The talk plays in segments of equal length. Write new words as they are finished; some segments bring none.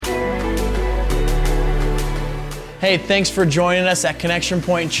Hey, thanks for joining us at Connection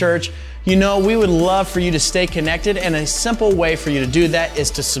Point Church. You know, we would love for you to stay connected, and a simple way for you to do that is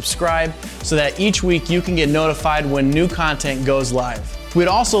to subscribe so that each week you can get notified when new content goes live. We'd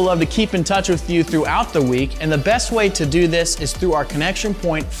also love to keep in touch with you throughout the week, and the best way to do this is through our Connection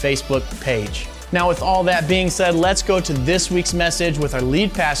Point Facebook page. Now, with all that being said, let's go to this week's message with our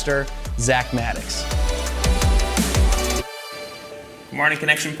lead pastor, Zach Maddox. Good morning,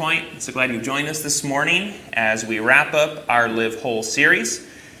 Connection Point. So glad you've joined us this morning as we wrap up our Live Whole series.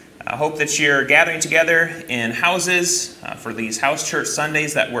 I hope that you're gathering together in houses for these house church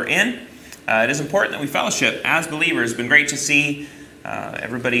Sundays that we're in. It is important that we fellowship as believers. It's been great to see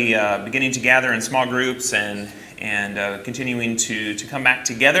everybody beginning to gather in small groups and continuing to come back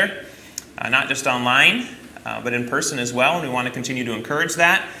together, not just online, but in person as well. And we want to continue to encourage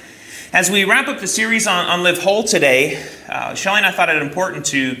that. As we wrap up the series on Live Whole today, Shelley and I thought it important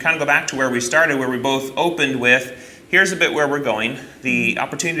to kind of go back to where we started, where we both opened with, here's a bit where we're going, the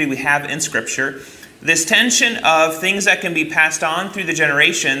opportunity we have in Scripture, this tension of things that can be passed on through the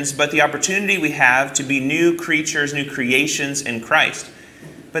generations, but the opportunity we have to be new creatures, new creations in Christ.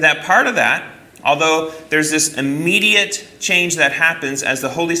 But that part of that, although there's this immediate change that happens as the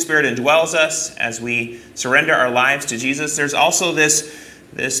Holy Spirit indwells us, as we surrender our lives to Jesus, there's also this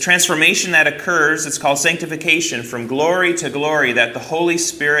transformation that occurs. It's called sanctification, from glory to glory, that the Holy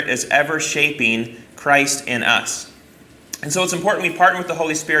Spirit is ever shaping Christ in us. And so it's important we partner with the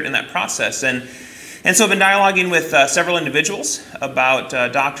Holy Spirit in that process. And so I've been dialoguing with several individuals about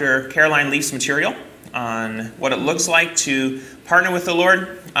Dr. Caroline Leaf's material on what it looks like to partner with the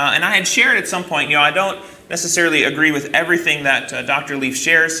Lord. And I had shared at some point, I don't necessarily agree with everything that Dr. Leaf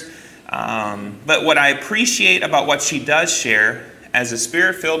shares, but what I appreciate about what she does share as a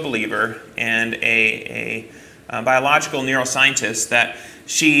spirit-filled believer and a biological neuroscientist, that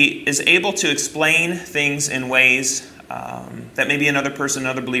she is able to explain things in ways that maybe another person,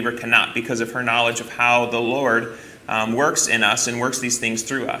 another believer cannot, because of her knowledge of how the Lord works in us and works these things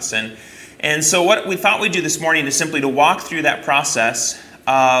through us. And so what we thought we'd do this morning is simply to walk through that process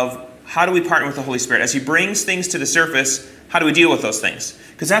of how do we partner with the Holy Spirit. As He brings things to the surface, how do we deal with those things?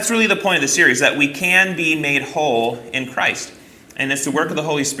 Because that's really the point of the series, that we can be made whole in Christ. And it's the work of the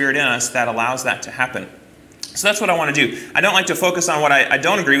Holy Spirit in us that allows that to happen. So that's what I want to do. I don't like to focus on what I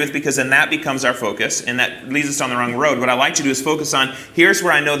don't agree with, because then that becomes our focus, and that leads us down the wrong road. What I like to do is focus on, here's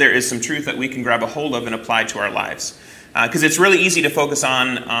where I know there is some truth that we can grab a hold of and apply to our lives. Because it's really easy to focus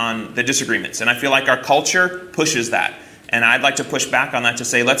on the disagreements, and I feel like our culture pushes that. And I'd like to push back on that to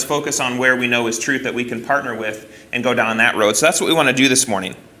say, let's focus on where we know is truth that we can partner with and go down that road. So that's what we want to do this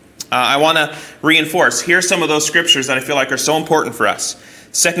morning. I want to reinforce, here's some of those scriptures that I feel like are so important for us.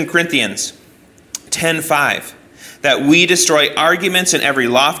 2 Corinthians 10:5, that we destroy arguments and every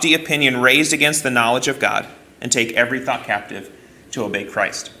lofty opinion raised against the knowledge of God, and take every thought captive to obey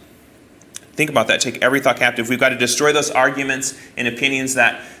Christ. Think about that, take every thought captive. We've got to destroy those arguments and opinions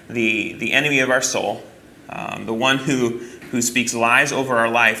that the enemy of our soul, the one who speaks lies over our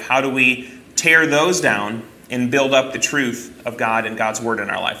life, how do we tear those down and build up the truth of God and God's Word in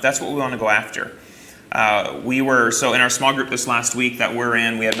our life? That's what we want to go after. So in our small group this last week that we're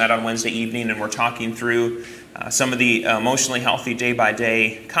in, we had met on Wednesday evening, and we're talking through some of the emotionally healthy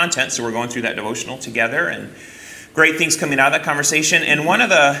day-by-day content. So we're going through that devotional together, and great things coming out of that conversation. And one of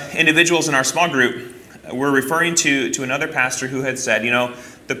the individuals in our small group, we're referring to another pastor who had said,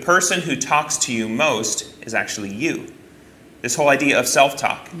 the person who talks to you most is actually you. This whole idea of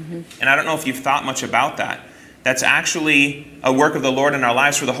self-talk. Mm-hmm. And I don't know if you've thought much about that. That's actually a work of the Lord in our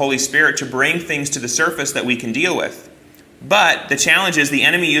lives for the Holy Spirit to bring things to the surface that we can deal with. But the challenge is the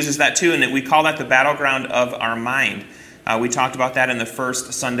enemy uses that too, and we call that the battleground of our mind. We talked about that in the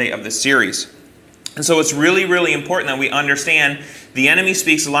first Sunday of the series. And so it's really, really important that we understand the enemy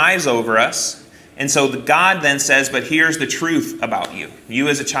speaks lies over us. And so God then says, but here's the truth about you. You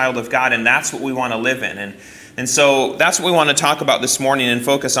as a child of God, and that's what we want to live in. And so that's what we want to talk about this morning and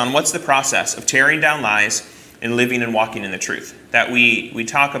focus on. What's the process of tearing down lies and living and walking in the truth? That we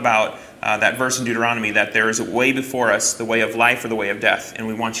talk about that verse in Deuteronomy, that there is a way before us, the way of life or the way of death, and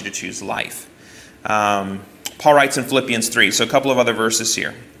we want you to choose life. Paul writes in Philippians 3, so a couple of other verses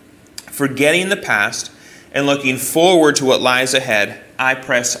here. Forgetting the past and looking forward to what lies ahead, I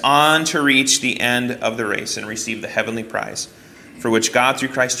press on to reach the end of the race and receive the heavenly prize for which God through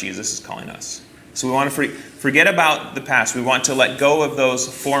Christ Jesus is calling us. So we want to forget about the past. We want to let go of those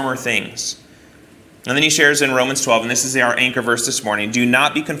former things. And then he shares in Romans 12, and this is our anchor verse this morning, do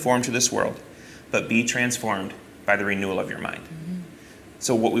not be conformed to this world, but be transformed by the renewal of your mind. Mm-hmm.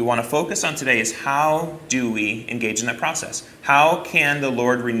 So what we want to focus on today is, how do we engage in that process? How can the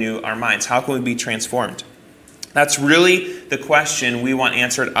Lord renew our minds? How can we be transformed? That's really the question we want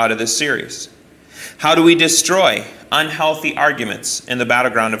answered out of this series. How do we destroy unhealthy arguments in the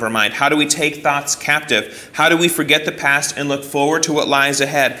battleground of our mind? How do we take thoughts captive? How do we forget the past and look forward to what lies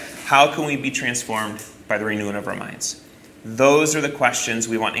ahead? How can we be transformed by the renewing of our minds? Those are the questions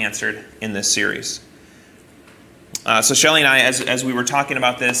we want answered in this series. So Shelley and I, as we were talking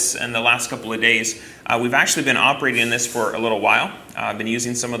about this in the last couple of days, we've actually been operating in this for a little while. I've been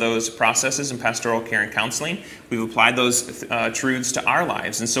using some of those processes in pastoral care and counseling. We've applied those truths to our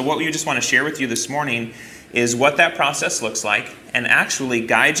lives. And so what we just want to share with you this morning is what that process looks like and actually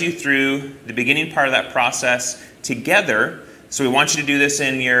guide you through the beginning part of that process together. So we want you to do this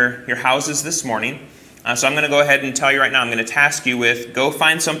in your houses this morning. So I'm going to go ahead and tell you right now, I'm going to task you with go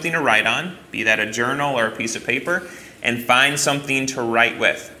find something to write on, be that a journal or a piece of paper, and find something to write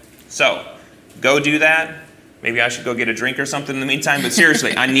with. So go do that. Maybe I should go get a drink or something in the meantime, but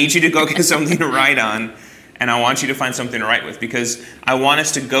seriously, I need you to go get something to write on, and I want you to find something to write with because I want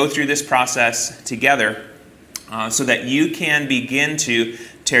us to go through this process together so that you can begin to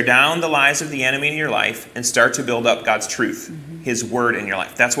tear down the lies of the enemy in your life and start to build up God's truth, His Word in your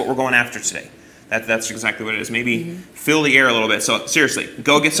life. That's what we're going after today. That's exactly what it is. Maybe fill the air a little bit. So seriously,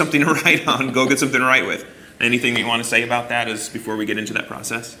 go get something to write on. Go get something to write with. Anything that you want to say about that is before we get into that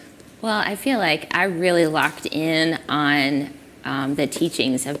process? Well, I feel like I really locked in on the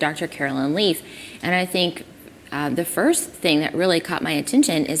teachings of Dr. Carolyn Leaf. And I think the first thing that really caught my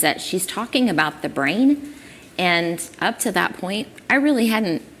attention is that she's talking about the brain. And up to that point, I really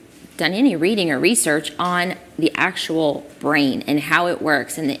hadn't done any reading or research on the actual brain and how it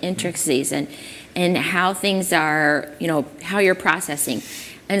works and the intricacies and how things are, how you're processing.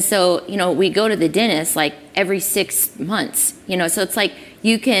 And so, we go to the dentist like every 6 months, so it's like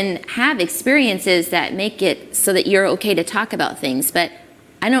you can have experiences that make it so that you're okay to talk about things. But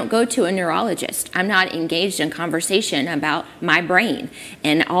I don't go to a neurologist. I'm not engaged in conversation about my brain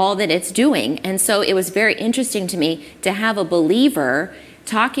and all that it's doing. And so it was very interesting to me to have a believer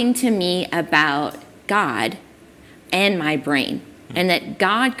talking to me about God and my brain, and that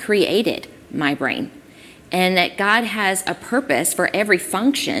God created my brain, and that God has a purpose for every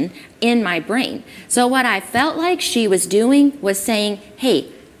function in my brain. So what I felt like she was doing was saying,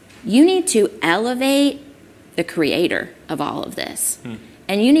 hey, you need to elevate the creator of all of this.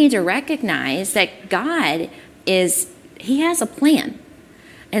 And you need to recognize that God He has a plan.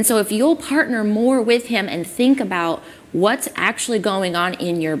 And so if you'll partner more with Him and think about what's actually going on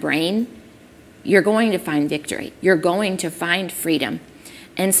in your brain, you're going to find victory. You're going to find freedom.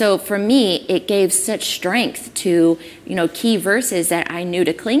 And so for me, it gave such strength to, key verses that I knew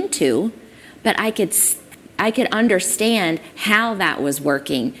to cling to, but I could understand how that was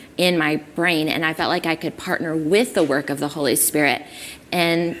working in my brain, and I felt like I could partner with the work of the Holy Spirit.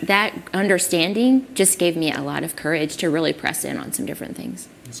 And that understanding just gave me a lot of courage to really press in on some different things.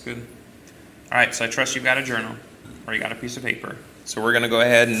 That's good. All right, so I trust you've got a journal or you got a piece of paper. So we're going to go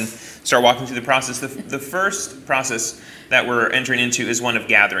ahead and start walking through the process. The first process that we're entering into is one of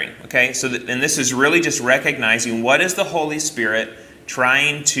gathering. Okay, and this is really just recognizing what is the Holy Spirit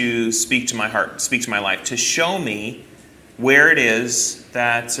trying to speak to my heart, speak to my life, to show me where it is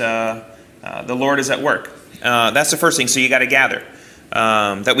that the Lord is at work. That's the first thing. So you got to gather.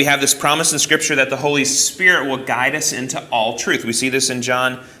 That we have this promise in Scripture that the Holy Spirit will guide us into all truth. We see this in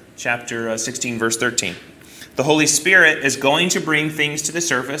John chapter 16, verse 13. The Holy Spirit is going to bring things to the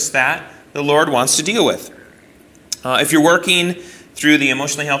surface that the Lord wants to deal with. If you're working through the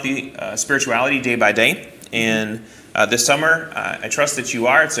emotionally healthy spirituality day by day, and this summer, I trust that you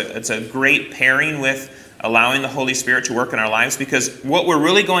are. It's a great pairing with allowing the Holy Spirit to work in our lives, because what we're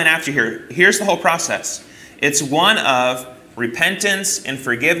really going after here's the whole process. It's one of repentance and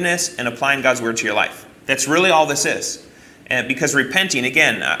forgiveness and applying God's Word to your life. That's really all this is. And because repenting,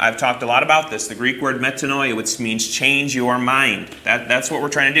 again, I've talked a lot about this. The Greek word metanoia, which means change your mind. That's what we're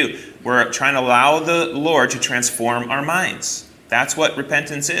trying to do. We're trying to allow the Lord to transform our minds. That's what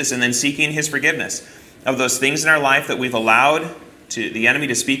repentance is. And then seeking His forgiveness of those things in our life that we've allowed the enemy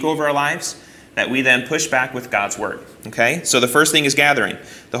to speak over our lives, that we then push back with God's Word. Okay? So the first thing is gathering.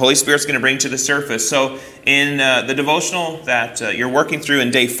 The Holy Spirit's going to bring to the surface. So in the devotional that you're working through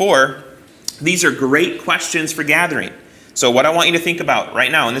in day 4, these are great questions for gathering. So what I want you to think about right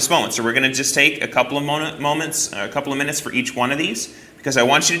now in this moment, so we're going to just take a couple of moments, a couple of minutes for each one of these, because I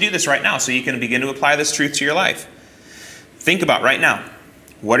want you to do this right now so you can begin to apply this truth to your life. Think about right now,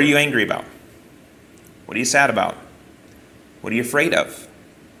 what are you angry about? What are you sad about? What are you afraid of?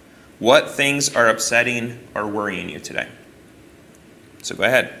 What things are upsetting or worrying you today? So go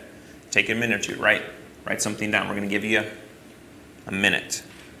ahead, take a minute or two, write something down. We're going to give you a minute.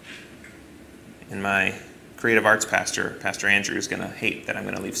 In my creative arts pastor, Pastor Andrew, is going to hate that I'm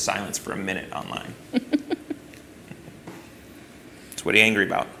going to leave silence for a minute online. So what are you angry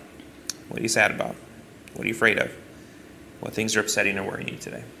about? What are you sad about? What are you afraid of? What things are upsetting or worrying you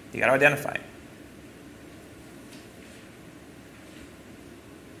today? You got to identify it.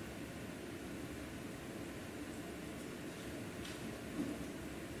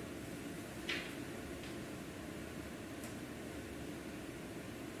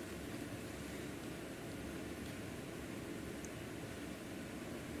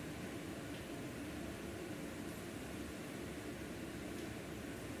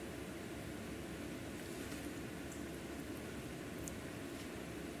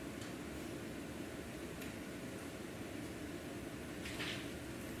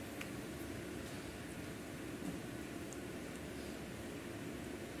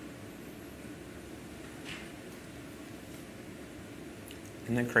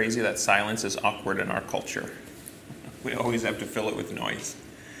 Isn't it crazy that silence is awkward in our culture? We always have to fill it with noise.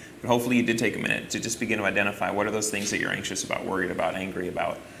 But hopefully you did take a minute to just begin to identify what are those things that you're anxious about, worried about, angry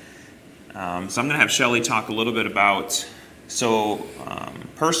about. So I'm going to have Shelley talk a little bit about,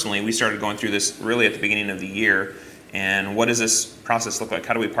 personally, we started going through this really at the beginning of the year. And what does this process look like?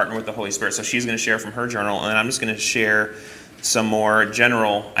 How do we partner with the Holy Spirit? So she's going to share from her journal, and I'm just going to share some more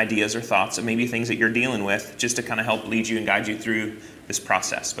general ideas or thoughts of maybe things that you're dealing with, just to kind of help lead you and guide you through this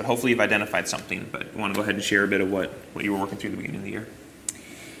process. But hopefully you've identified something. But I want to go ahead and share a bit of what you were working through at the beginning of the year.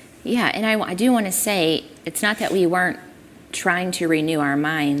 Yeah, and I do want to say, it's not that we weren't trying to renew our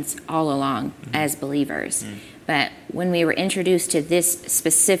minds all along as believers, but when we were introduced to this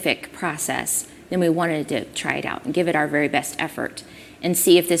specific process, then we wanted to try it out and give it our very best effort and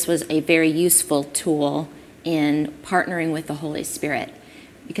see if this was a very useful tool in partnering with the Holy Spirit.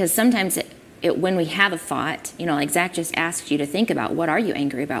 Because sometimes when we have a thought, like Zach just asked you to think about, what are you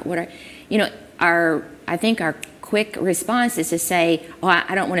angry about? I think our quick response is to say, oh,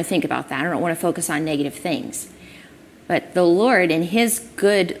 I don't want to think about that. I don't want to focus on negative things. But the Lord, in his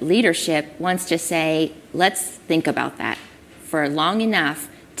good leadership, wants to say, let's think about that for long enough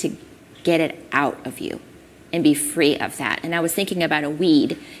to get it out of you and be free of that. And I was thinking about a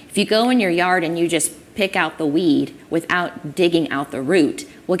weed. If you go in your yard and you just pick out the weed without digging out the root,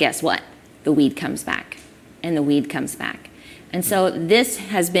 well, guess what? The weed comes back, and the weed comes back. And so this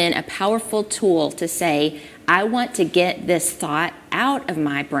has been a powerful tool to say, I want to get this thought out of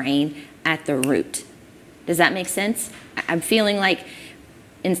my brain at the root. Does that make sense? I'm feeling like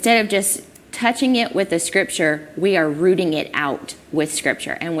instead of just touching it with the scripture, we are rooting it out with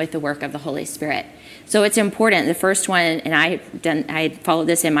scripture and with the work of the Holy Spirit. So it's important, the first one, and I followed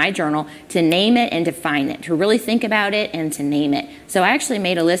this in my journal, to name it and define it, to really think about it and to name it. So I actually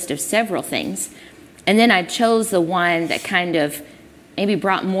made a list of several things, and then I chose the one that kind of maybe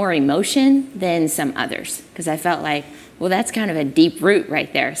brought more emotion than some others, because I felt like, well, that's kind of a deep root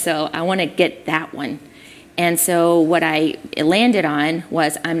right there, so I want to get that one. And so what I landed on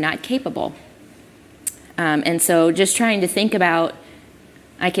was, I'm not capable. And so just trying to think about,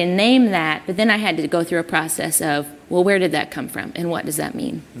 I can name that, but then I had to go through a process of, well, where did that come from, and what does that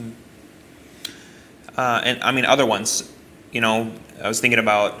mean? And I mean, other ones, I was thinking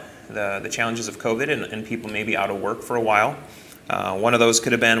about the challenges of COVID and people maybe out of work for a while. One of those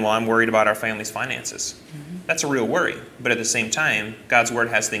could have been, well, I'm worried about our family's finances. That's a real worry, but at the same time, God's Word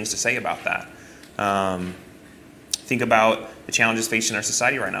has things to say about that. Think about the challenges facing our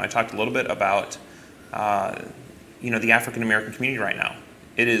society right now. I talked a little bit about, the African American community right now.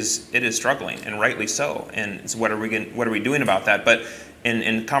 It is struggling, and rightly so. And so what are we doing about that? But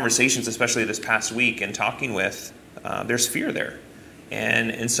in conversations, especially this past week, and talking with, there's fear there.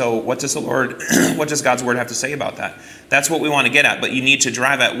 And so what does God's Word have to say about that? That's what we want to get at. But you need to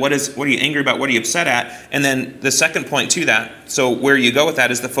drive at what are you angry about? What are you upset at? And then the second point to that, so where you go with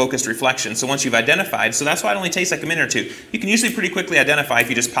that is the focused reflection. So once you've identified, so that's why it only takes like a minute or two. You can usually pretty quickly identify if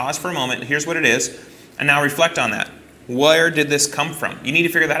you just pause for a moment. Here's what it is. And now reflect on that. Where did this come from? You need to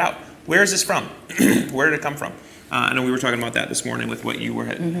figure that out. Where is this from? Where did it come from? I know we were talking about that this morning with what you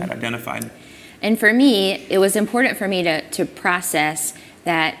had identified. And for me, it was important for me to process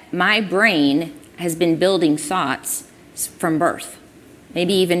that my brain has been building thoughts from birth,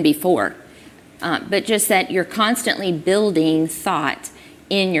 maybe even before. But just that you're constantly building thought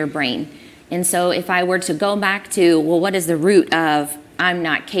in your brain. And so if I were to go back to, well, what is the root of I'm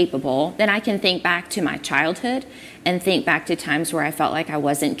not capable, then I can think back to my childhood and think back to times where I felt like I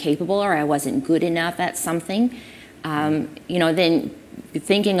wasn't capable or I wasn't good enough at something. Then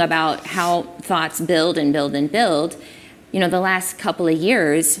thinking about how thoughts build and build and build, the last couple of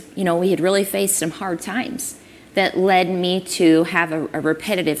years, we had really faced some hard times that led me to have a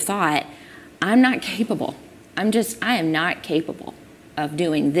repetitive thought, I'm not capable. I am not capable of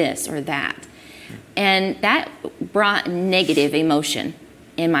doing this or that. And that brought negative emotion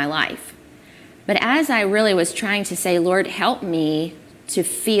in my life. But as I really was trying to say, Lord, help me to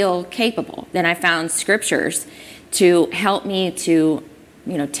feel capable, then I found scriptures to help me to,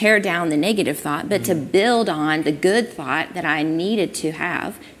 tear down the negative thought, but to build on the good thought that I needed to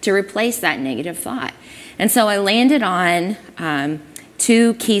have to replace that negative thought. And so I landed on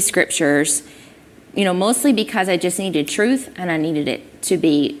 2 key scriptures, mostly because I just needed truth and I needed it to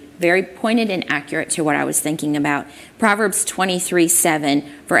be very pointed and accurate to what I was thinking about. Proverbs 23:7,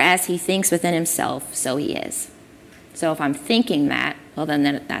 for as he thinks within himself, so he is. So if I'm thinking that, well,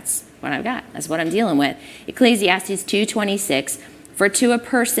 then that's what I've got. That's what I'm dealing with. Ecclesiastes 2:26, for to a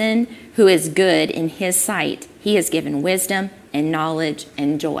person who is good in his sight, he has given wisdom and knowledge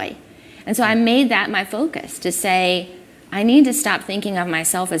and joy. And so I made that my focus to say, I need to stop thinking of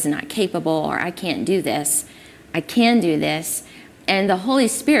myself as not capable or I can't do this. I can do this. And the Holy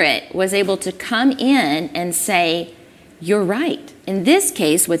Spirit was able to come in and say, you're right. In this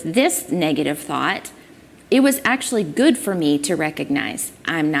case, with this negative thought, it was actually good for me to recognize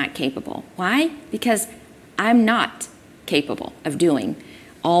I'm not capable. Why? Because I'm not capable of doing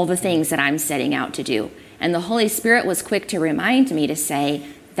all the things that I'm setting out to do. And the Holy Spirit was quick to remind me to say,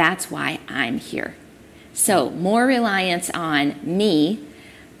 that's why I'm here. So more reliance on me,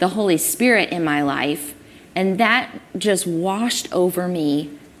 the Holy Spirit in my life, and that just washed over me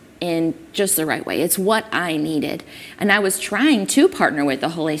in just the right way. It's what I needed. And I was trying to partner with the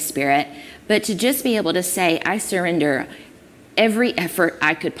Holy Spirit, but to just be able to say, I surrender every effort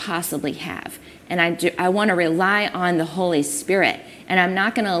I could possibly have. And I want to rely on the Holy Spirit. And I'm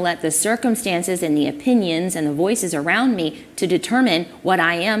not going to let the circumstances and the opinions and the voices around me to determine what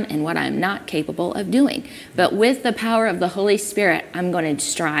I am and what I'm not capable of doing. But with the power of the Holy Spirit, I'm going to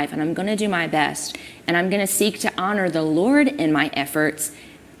strive and I'm going to do my best. And I'm going to seek to honor the Lord in my efforts.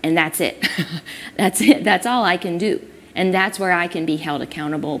 And that's it. That's it. That's all I can do. And that's where I can be held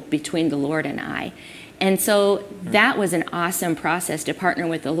accountable between the Lord and I. And so that was an awesome process to partner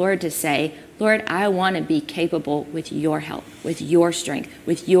with the Lord to say, Lord, I want to be capable with your help, with your strength,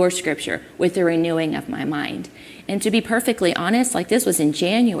 with your scripture, with the renewing of my mind. And to be perfectly honest, like this was in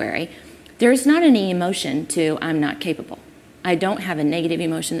January, there's not any emotion to I'm not capable. I don't have a negative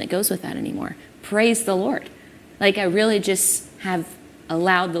emotion that goes with that anymore. Praise the Lord. Like I really just have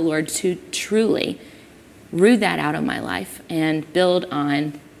allowed the Lord to truly root that out of my life and build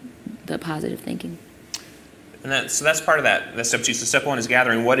on the positive thinking. And so that's part of that step 2. So step 1 is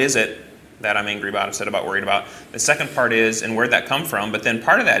gathering. What is it that I'm angry about, upset about, worried about? The second part is, and where'd that come from? But then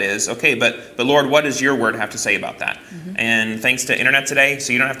part of that is, okay, but Lord, what does your word have to say about that? Mm-hmm. And thanks to internet today,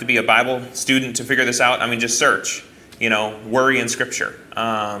 so you don't have to be a Bible student to figure this out. I mean, just search, worry in scripture.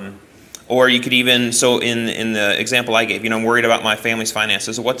 Or you could even, so in the example I gave, I'm worried about my family's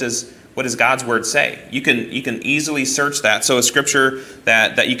finances. What does God's word say? You can easily search that. So a scripture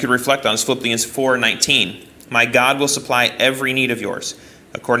that you could reflect on is Philippians 4:19. My God will supply every need of yours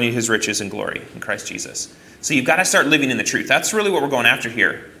according to his riches and glory in Christ Jesus. So you've got to start living in the truth. That's really what we're going after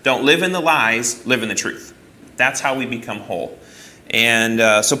here. Don't live in the lies, live in the truth. That's how we become whole. And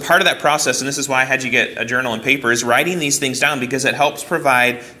so part of that process, and this is why I had you get a journal and paper, is writing these things down because it helps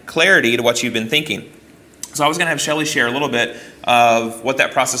provide clarity to what you've been thinking. So I was going to have Shelley share a little bit of what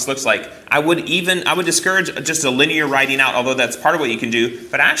that process looks like. I would discourage just a linear writing out, although that's part of what you can do,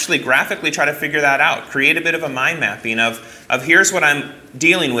 but actually graphically try to figure that out. Create a bit of a mind mapping of here's what I'm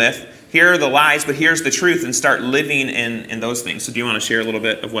dealing with, here are the lies, but here's the truth, and start living in those things. So do you want to share a little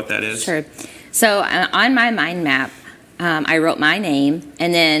bit of what that is? Sure. So on my mind map, I wrote my name,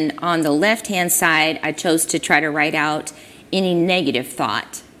 and then on the left-hand side, I chose to try to write out any negative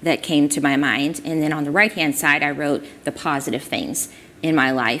thought that came to my mind. And then on the right-hand side, I wrote the positive things in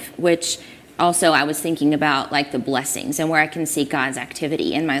my life, which also I was thinking about like the blessings and where I can see God's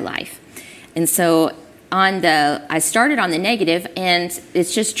activity in my life. And so I started on the negative, and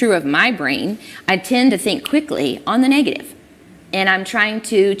it's just true of my brain. I tend to think quickly on the negative, and I'm trying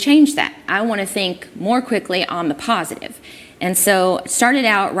to change that. I want to think more quickly on the positive. And so started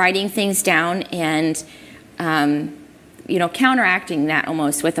out writing things down and counteracting that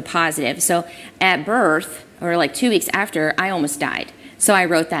almost with a positive. So at birth, or like 2 weeks after, I almost died. So I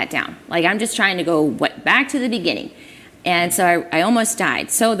wrote that down. Like I'm just trying to go back to the beginning. And so I almost died.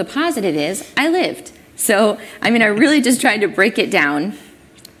 So the positive is I lived. So, I really just tried to break it down.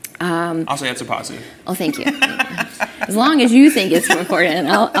 I'll say that's a positive. Oh, thank you. As long as you think it's important,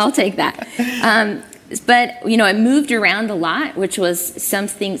 I'll take that. But, you know, I moved around a lot, which was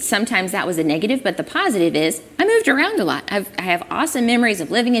something, sometimes that was a negative, but the positive is I moved around a lot. I have awesome memories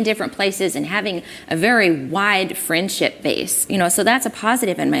of living in different places and having a very wide friendship base, you know, so that's a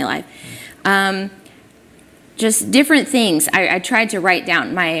positive in my life. Just different things I tried to write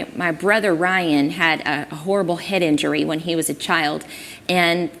down. My brother Ryan had a horrible head injury when he was a child,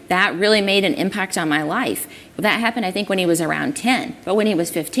 and that really made an impact on my life. Well, that happened, I think, when he was around 10, but when he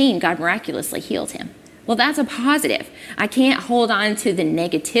was 15, God miraculously healed him. Well, that's a positive. I can't hold on to the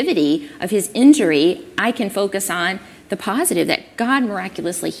negativity of his injury. I can focus on the positive, that God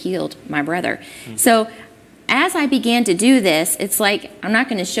miraculously healed my brother. So as I began to do this, it's like, I'm not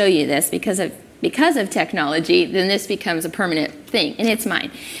going to show you this because of technology, then this becomes a permanent thing, and it's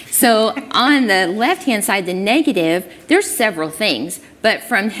mine. So on the left-hand side, the negative, there's several things, but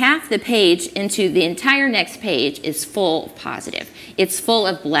from half the page into the entire next page is full of positive. It's full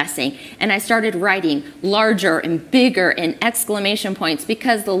of blessing. And I started writing larger and bigger and exclamation points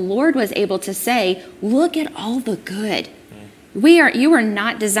because the Lord was able to say, look at all the good. You are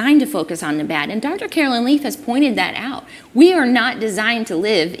not designed to focus on the bad. And Dr. Carolyn Leaf has pointed that out. We are not designed to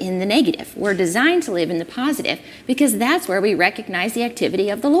live in the negative. We're designed to live in the positive because that's where we recognize the activity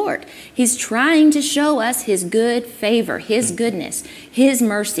of the Lord. He's trying to show us his good favor, his goodness, his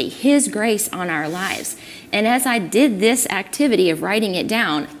mercy, his grace on our lives. And as I did this activity of writing it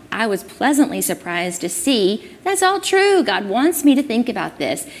down, I was pleasantly surprised to see that's all true. God wants me to think about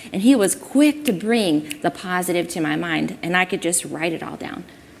this. And he was quick to bring the positive to my mind, and I could just write it all down.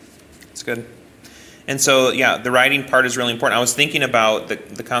 That's good. And so, yeah, the writing part is really important. I was thinking about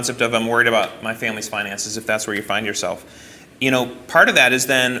the concept of I'm worried about my family's finances, if that's where you find yourself. You know, part of that is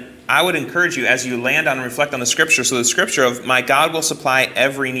then I would encourage you as you land on and reflect on the scripture. So the scripture of my God will supply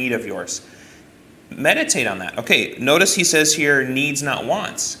every need of yours. Meditate on that. Okay, notice he says here, needs not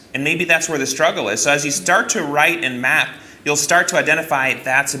wants. And maybe that's where the struggle is. So as you start to write and map, you'll start to identify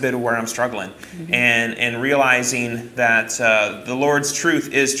that's a bit of where I'm struggling. And realizing that the Lord's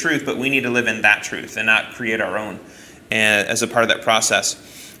truth is truth, but we need to live in that truth and not create our own as a part of that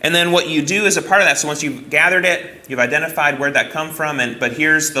process. And then what you do as a part of that, so once you've gathered it, you've identified where that come from, but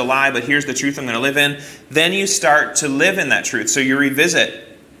here's the lie, but here's the truth I'm going to live in, then you start to live in that truth. So you revisit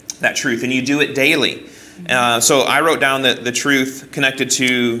that truth, and you do it daily. So I wrote down the truth connected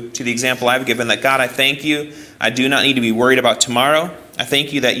to the example I've given, that God, I thank you. I do not need to be worried about tomorrow. I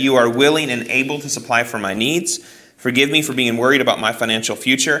thank you that you are willing and able to supply for my needs. Forgive me for being worried about my financial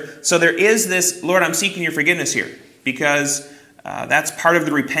future. So there is this, Lord, I'm seeking your forgiveness here, because that's part of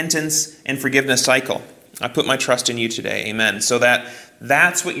the repentance and forgiveness cycle. I put my trust in you today. Amen. So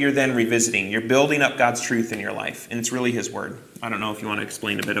that's what you're then revisiting. You're building up God's truth in your life, and it's really his word. I don't know if you want to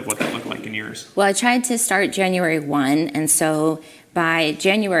explain a bit of what that looked like in yours. Well, I tried to start January 1, and so by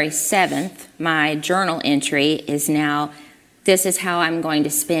January 7th, my journal entry is now, this is how I'm going to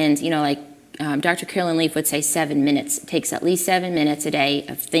spend, you know, like Dr. Carolyn Leaf would say 7 minutes. It takes at least 7 minutes a day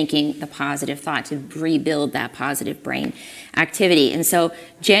of thinking the positive thought to rebuild that positive brain activity. And so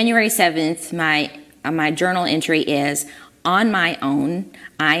January 7th, my journal entry is, on my own,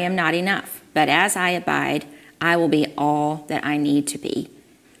 I am not enough, but as I abide, I will be all that I need to be.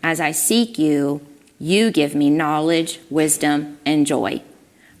 As I seek you, you give me knowledge, wisdom, and joy.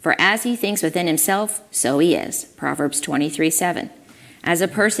 For as he thinks within himself, so he is. Proverbs 23:7. As a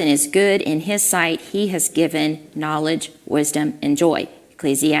person is good in his sight, he has given knowledge, wisdom, and joy.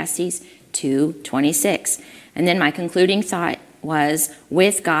 Ecclesiastes 2:26. And then my concluding thought was,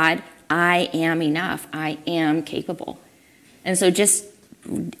 with God, I am enough. I am capable. And so just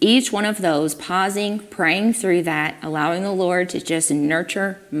each one of those, pausing, praying through that, allowing the Lord to just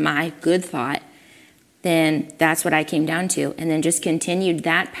nurture my good thought, then that's what I came down to. And then just continued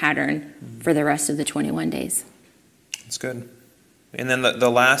that pattern for the rest of the 21 days. That's good. And then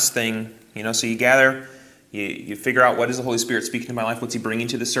the last thing, you know, so you gather, you figure out, what is the Holy Spirit speaking to my life? What's he bringing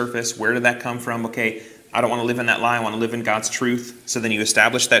to the surface? Where did that come from? Okay, I don't want to live in that lie. I want to live in God's truth. So then you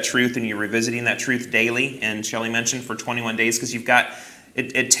establish that truth, and you're revisiting that truth daily. And Shelley mentioned for 21 days, because you've got,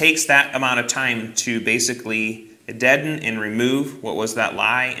 it takes that amount of time to basically deaden and remove what was that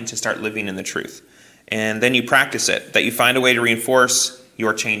lie and to start living in the truth. And then you practice it, that you find a way to reinforce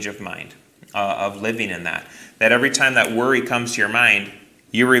your change of mind, of living in that. That every time that worry comes to your mind,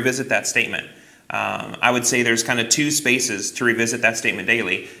 you revisit that statement. I would say there's kind of two spaces to revisit that statement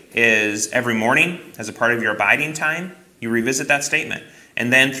daily. Is every morning, as a part of your abiding time, you revisit that statement.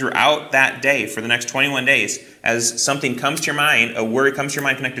 And then throughout that day, for the next 21 days, as something comes to your mind, a worry comes to your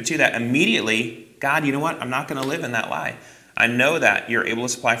mind connected to that, immediately, God, you know what? I'm not going to live in that lie. I know that you're able to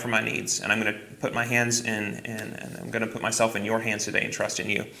supply for my needs, and I'm going to put my hands in, and I'm going to put myself in your hands today and trust in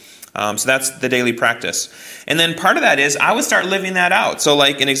you. So that's the daily practice. And then part of that is I would start living that out. So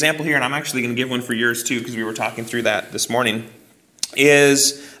like an example here, and I'm actually going to give one for yours too, because we were talking through that this morning,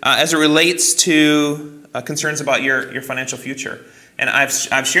 is as it relates to concerns about your financial future. And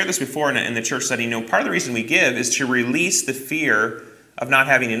I've shared this before in the church setting. Part of the reason we give is to release the fear of not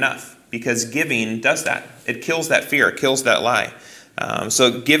having enough, because giving does that. It kills that fear. It kills that lie.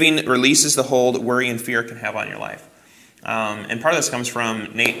 So giving releases the hold worry and fear can have on your life. And part of this comes from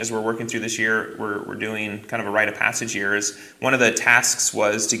Nate. As we're working through this year, we're doing kind of a rite of passage year. Is one of the tasks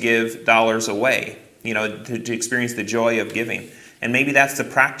was to give dollars away, to experience the joy of giving. And maybe that's the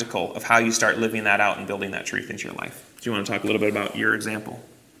practical of how you start living that out and building that truth into your life. Do you want to talk a little bit about your example?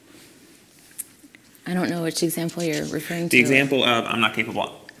 I don't know which example you're referring to. The example of I'm not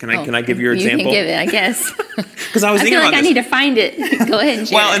capable. Can I give your example? You can give it, I guess. Because I was thinking about this. I need to find it. Go ahead and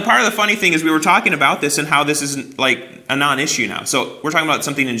share. Well, and part of the funny thing is we were talking about this and how this is like a non-issue now. So we're talking about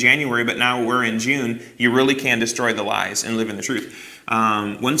something in January, but now we're in June. You really can destroy the lies and live in the truth.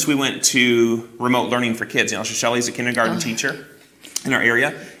 Once we went to remote learning for kids, Shelley's a kindergarten teacher in our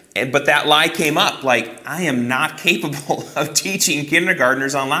area. But that lie came up, like, I am not capable of teaching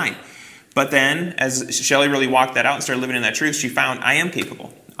kindergartners online. But then, as Shelley really walked that out and started living in that truth, she found I am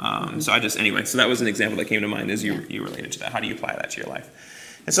capable. So that was an example that came to mind as you related to that. How do you apply that to your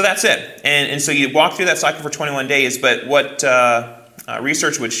life? And so that's it. And so you walk through that cycle for 21 days, but what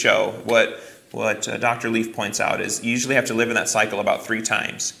research would show, what Dr. Leaf points out, is you usually have to live in that cycle about 3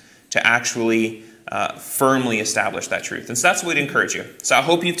 times to actually firmly establish that truth. And so that's what we'd encourage you. So I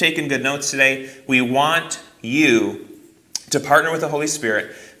hope you've taken good notes today. We want you to partner with the Holy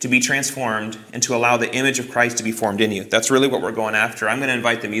Spirit to be transformed and to allow the image of Christ to be formed in you. That's really what we're going after. I'm going to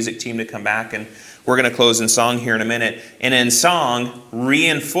invite the music team to come back, and we're going to close in song here in a minute. And in song,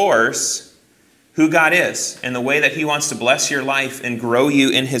 reinforce who God is and the way that He wants to bless your life and grow you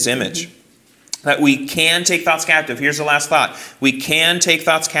in His image. That we can take thoughts captive. Here's the last thought. We can take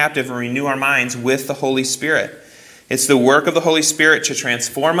thoughts captive and renew our minds with the Holy Spirit. It's the work of the Holy Spirit to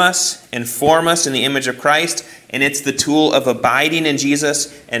transform us, inform us in the image of Christ, and it's the tool of abiding in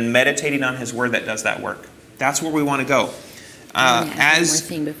Jesus and meditating on His Word that does that work. That's where we want to go. One more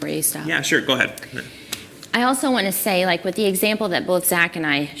thing before you stop. Yeah, sure. Go ahead. I also want to say, like with the example that both Zach and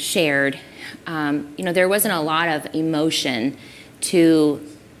I shared, there wasn't a lot of emotion to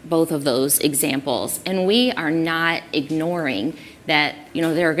both of those examples. And we are not ignoring that,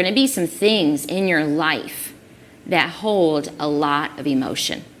 there are going to be some things in your life that hold a lot of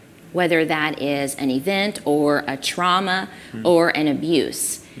emotion, whether that is an event or a trauma or an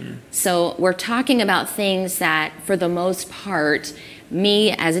abuse. So we're talking about things that, for the most part,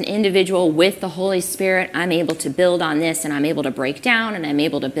 me as an individual with the Holy Spirit, I'm able to build on this, and I'm able to break down, and I'm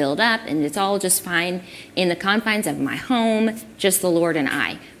able to build up, and it's all just fine in the confines of my home, just the Lord and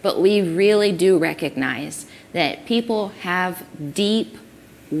I. But we really do recognize that people have deep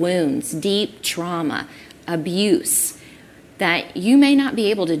wounds, deep trauma, abuse, that you may not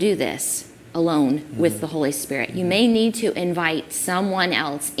be able to do this alone with the Holy Spirit. You may need to invite someone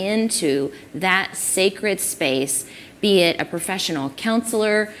else into that sacred space, be it a professional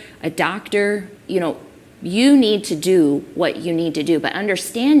counselor, a doctor. You need to do what you need to do, but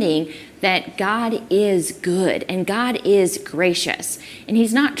understanding that God is good and God is gracious, and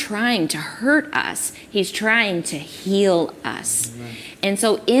He's not trying to hurt us. He's trying to heal us. Amen. And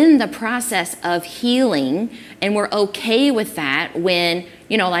so in the process of healing, and we're okay with that when,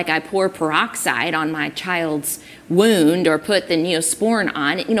 like I pour peroxide on my child's wound or put the Neosporin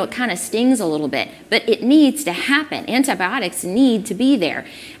on, it kind of stings a little bit, but it needs to happen. Antibiotics need to be there.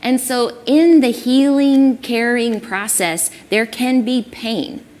 And so in the healing, caring process, there can be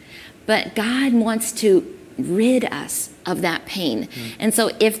pain, but God wants to rid us of that pain. And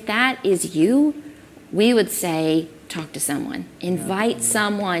so if that is you, we would say, talk to someone. Invite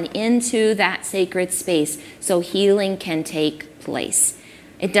someone into that sacred space so healing can take place.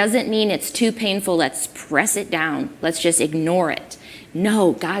 It doesn't mean it's too painful, let's press it down, let's just ignore it.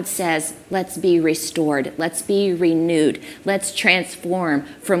 No, God says, let's be restored, let's be renewed, let's transform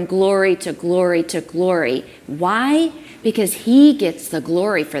from glory to glory to glory. Why? Because He gets the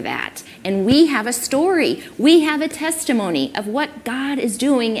glory for that. And we have a story, we have a testimony of what God is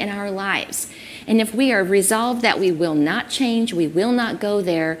doing in our lives. And if we are resolved that we will not change, we will not go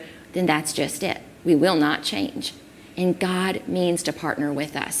there, then that's just it. We will not change. And God means to partner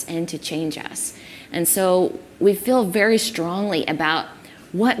with us and to change us. And so we feel very strongly about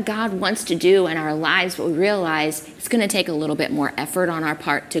what God wants to do in our lives, but we realize it's going to take a little bit more effort on our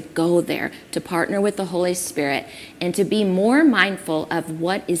part to go there, to partner with the Holy Spirit, and to be more mindful of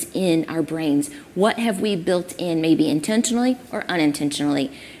what is in our brains. What have we built in, maybe intentionally or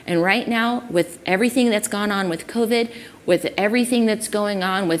unintentionally? And right now, with everything that's gone on with COVID, with everything that's going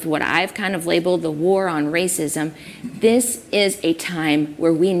on with what I've kind of labeled the war on racism, this is a time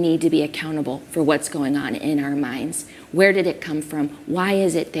where we need to be accountable for what's going on in our minds. Where did it come from? Why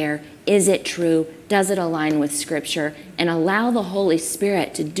is it there? Is it true? Does it align with Scripture? And allow the Holy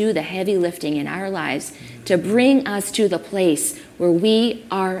Spirit to do the heavy lifting in our lives to bring us to the place where we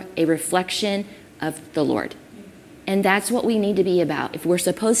are a reflection of the Lord. And that's what we need to be about. If we're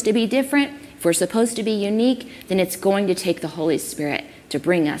supposed to be different, if we're supposed to be unique, then it's going to take the Holy Spirit to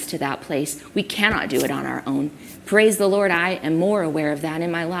bring us to that place. We cannot do it on our own. Praise the Lord, I am more aware of that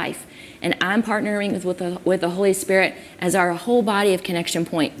in my life. And I'm partnering with the Holy Spirit as our whole body of Connection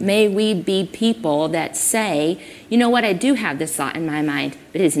Point. May we be people that say, you know what, I do have this thought in my mind,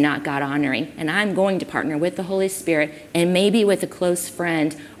 but it is not God honoring. And I'm going to partner with the Holy Spirit and maybe with a close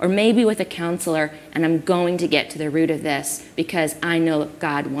friend or maybe with a counselor, and I'm going to get to the root of this because I know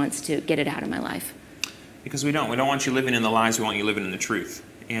God wants to get it out of my life. Because we don't want you living in the lies, we want you living in the truth.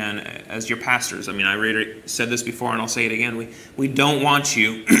 And as your pastors, I already said this before and I'll say it again, we don't want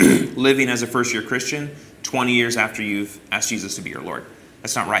you living as a first-year Christian 20 years after you've asked Jesus to be your Lord.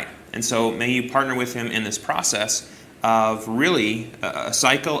 That's not right. And so may you partner with him in this process of really a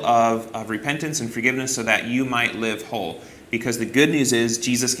cycle of repentance and forgiveness so that you might live whole. Because the good news is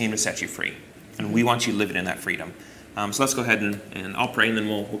Jesus came to set you free. And we want you living in that freedom. So let's go ahead and I'll pray and then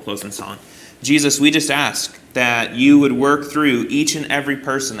we'll close in song. Jesus, we just ask that you would work through each and every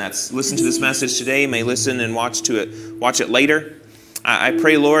person that's listened to this message today, may listen and watch it later. I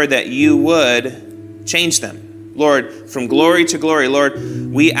pray, Lord, that you would change them. Lord, from glory to glory, Lord,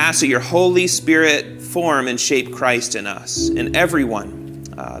 we ask that your Holy Spirit form and shape Christ in us, in everyone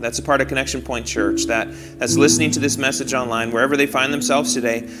that's a part of Connection Point Church, that's listening to this message online, wherever they find themselves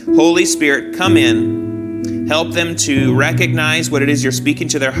today. Holy Spirit, come in. Help them to recognize what it is you're speaking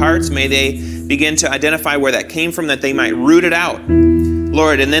to their hearts. May they begin to identify where that came from, that they might root it out,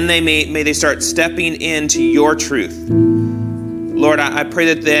 Lord, and then may they start stepping into your truth. Lord, I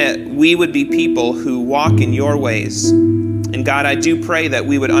pray that we would be people who walk in your ways. And God, I do pray that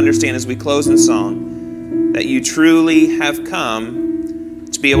we would understand as we close in song that you truly have come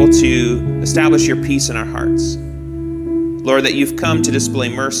to be able to establish your peace in our hearts. Lord, that you've come to display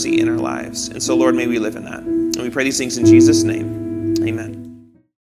mercy in our lives. And so, Lord, may we live in that. And we pray these things in Jesus' name. Amen.